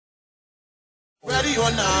Ready or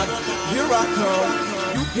not, here I come,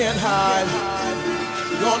 you can't hide.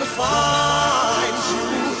 Gonna find you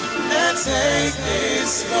and take it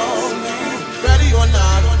slowly. Ready or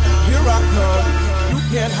not, here I come, you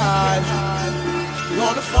can't hide.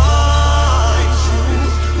 Gonna find you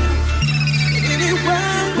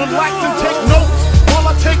anywhere. Relax and take notes while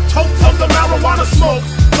I take totes of the marijuana smoke.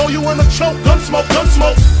 Throw you in a choke, gun smoke, gun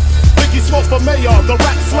smoke. Biggie smoke for mayor, the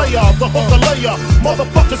rap slayer, the hooker layer.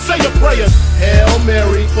 Motherfucker, say your prayers. Hail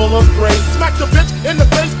Mary, full of grace. Smack the bitch in the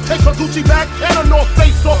face, take her Gucci bag and her North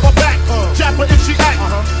Face off her back. Jab her if she act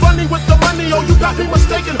funny with the money. Oh, you got me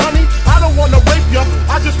mistaken, honey. I don't wanna rape ya,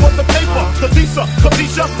 I just want the paper, the visa,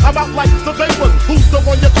 capisha. I'm out like the vapors. Who's the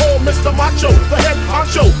one you call Mr. Macho? The head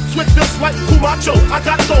honcho, switch this like Kumacho. I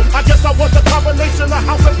got so, I guess I was a combination of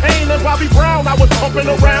House of Pain and Bobby Brown. I was pumping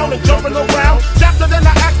around and jumping around. After then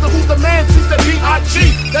I asked her who's the man, she said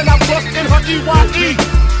B.I.G. Then I bust in her E.Y.E.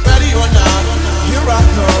 Ready or not, here I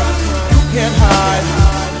come, you can't hide.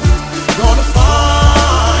 Gonna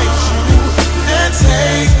find you and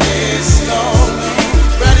take it slowly.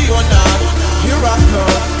 Ready or not, here I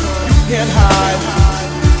come, you can't hide.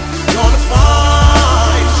 Gonna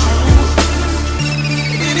find you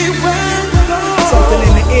anywhere. Something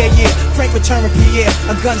in the air, yeah. Frank returning Pierre,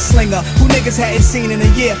 a gunslinger who niggas hadn't seen in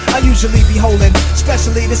a year. I usually be holding,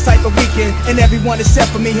 especially this type of weekend, and everyone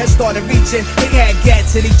except for me has started reaching. They had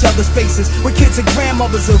gats in each other's faces with kids and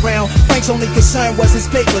grandmothers around. Frank's only concern was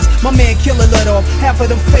his papers. My man Killer let off half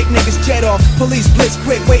of them fake niggas jet off. Police blitz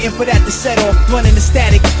quick, waiting for that to set off. Running the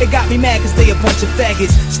static, it got me mad cause they a bunch of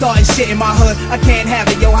faggots. Starting shit in my hood, I can't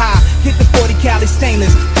have it, yo high. Hit the 40 cali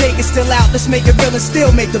stainless. Jake is still out, let's make it real and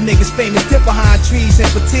still make them niggas famous. Dip behind trees and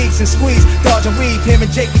fatigues and squeeze, dodge and weave, him and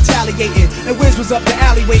Jake retaliating. And Wiz was up the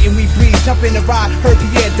alley waiting, we breathe. Jump in the ride, heard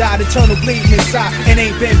Pierre died, eternal bleeding inside, and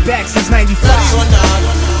ain't been back since 95. Ready or not,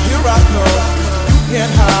 here I come, you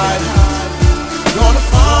can't hide. Gonna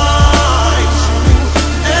find you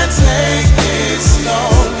and take it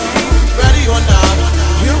slowly. Ready or not,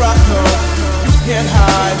 here I come, you can't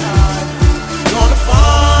hide. Gonna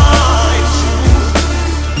find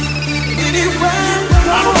you anywhere.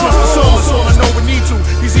 I don't trust the soul, it's all I know we need to.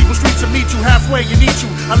 These evil streets will meet you halfway, you need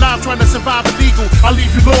you. Alive trying to survive illegal. I'll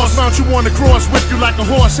leave you lost, mount you on the cross, whip you like a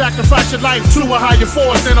horse, sacrifice your life to a higher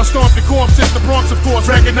force. Then I'll stomp your corpse, it's the Bronx of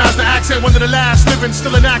course. Recognize the accent, one of the last living,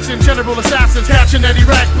 still in action. General assassins, catching any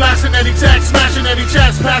rack, blasting any text, smashing any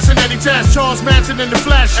chest, passing any test. Charles Manson in the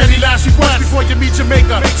flesh, any last request before you meet your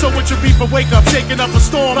maker. So with your reaper, wake up, shaking up a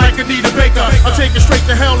storm like Anita Baker. I'll take it straight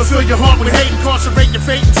to hell and fill your heart with hate, incarcerate your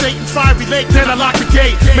fate in Satan's fiery lake. Then I lock the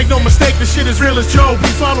gate. Make no mistake, this shit is real as Joe. We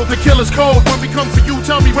follow the killer's code. When we come for you,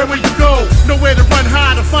 tell me where will you go? Nowhere to run,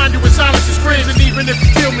 hide, or find you in silence is screams. And even if you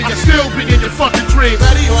kill me, I'll still be in your fucking dreams.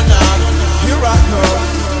 Ready or not, here I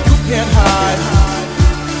come.